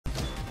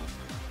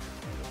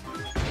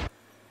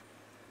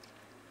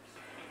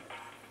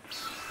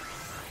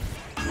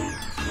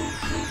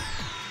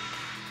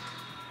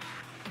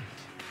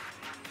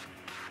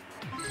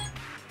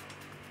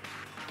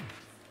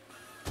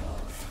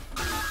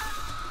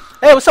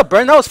Hey, what's up,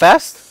 Burn? That was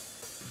fast.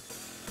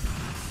 The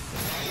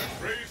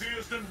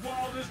craziest and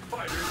wildest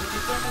fighters have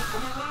assembled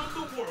from around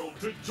the world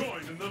to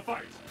join in the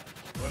fight.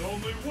 But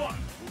only one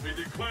will be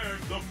declared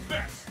the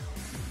best.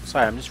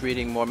 Sorry, I'm just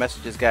reading more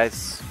messages,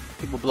 guys.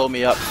 People blow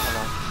me up. Hold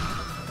on.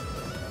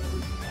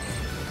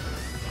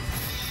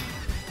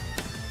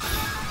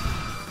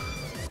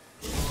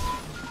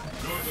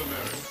 North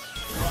America,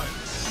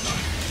 Friday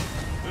night.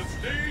 The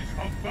stage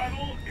of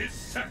battle is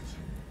set.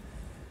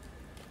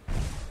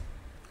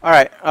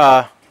 Alright,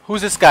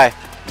 who's this guy?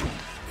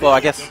 Well,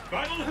 I guess The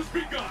battle has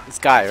begun. this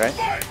guy, right?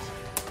 Fight!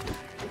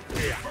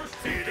 First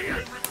hit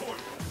has been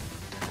recorded.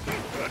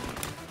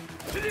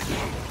 The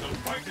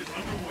fight is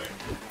underway.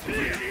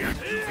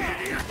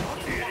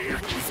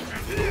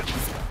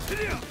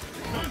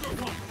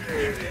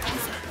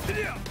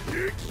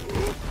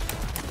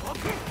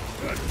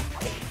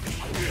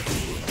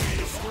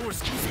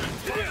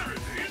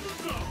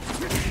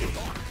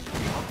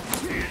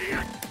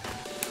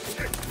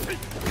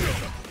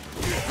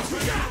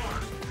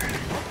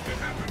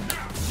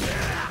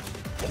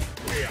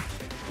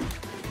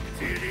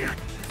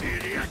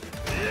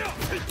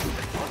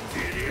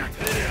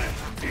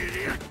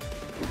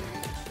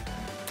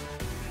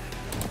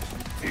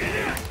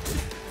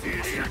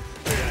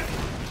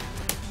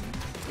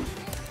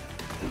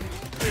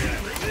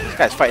 This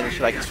guy's fighting this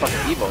shit like it's fucking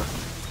Evo.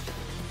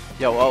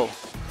 Yo, whoa.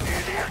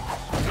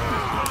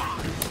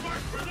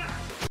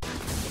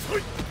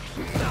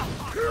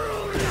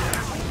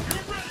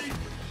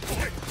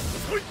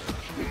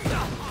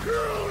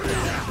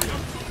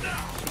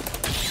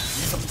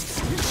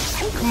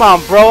 Come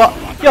on, bro.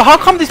 Yo, how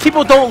come these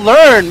people don't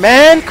learn,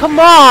 man? Come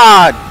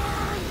on.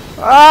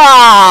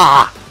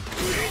 Ah!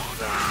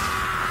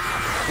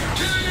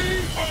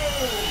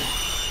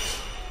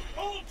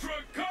 Ultra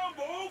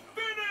combo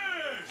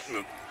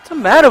finish! What's the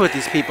matter with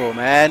these people,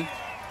 man?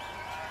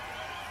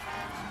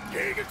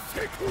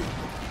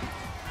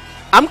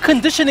 I'm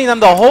conditioning them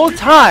the whole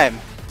time.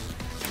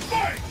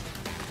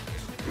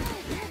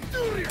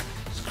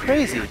 It's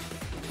crazy.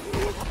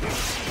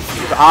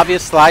 The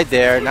obvious slide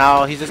there.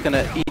 Now he's just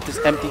gonna eat this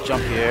empty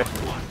jump here.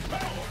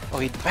 Oh,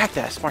 he backed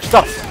that. Smart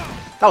stuff.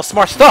 That was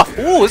smart stuff.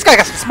 Ooh, this guy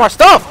got some smart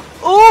stuff.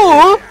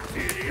 Ooh.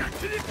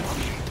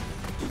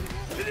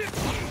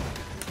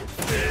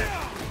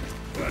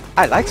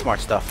 I like smart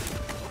stuff.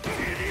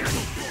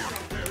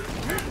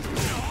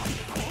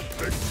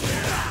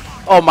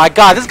 Oh my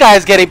god, this guy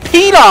is getting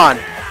peed on!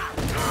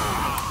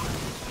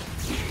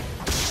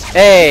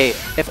 Hey,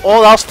 if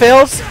all else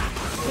fails,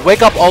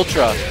 wake up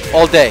Ultra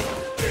all day.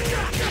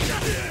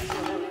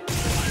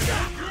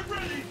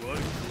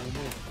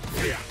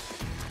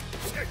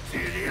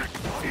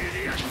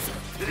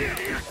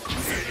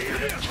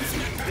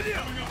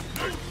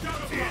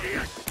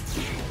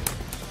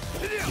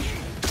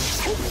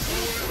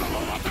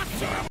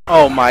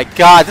 Oh my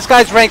god, this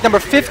guy's ranked number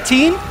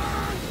 15?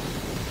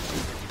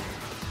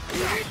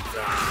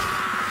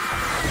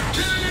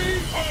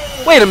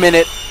 Wait a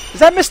minute, is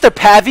that Mr.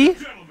 Pavi?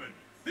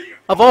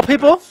 Of all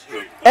people?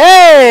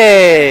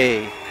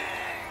 Hey!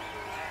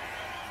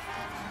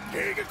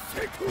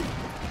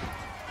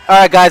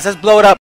 Alright guys, let's blow it up.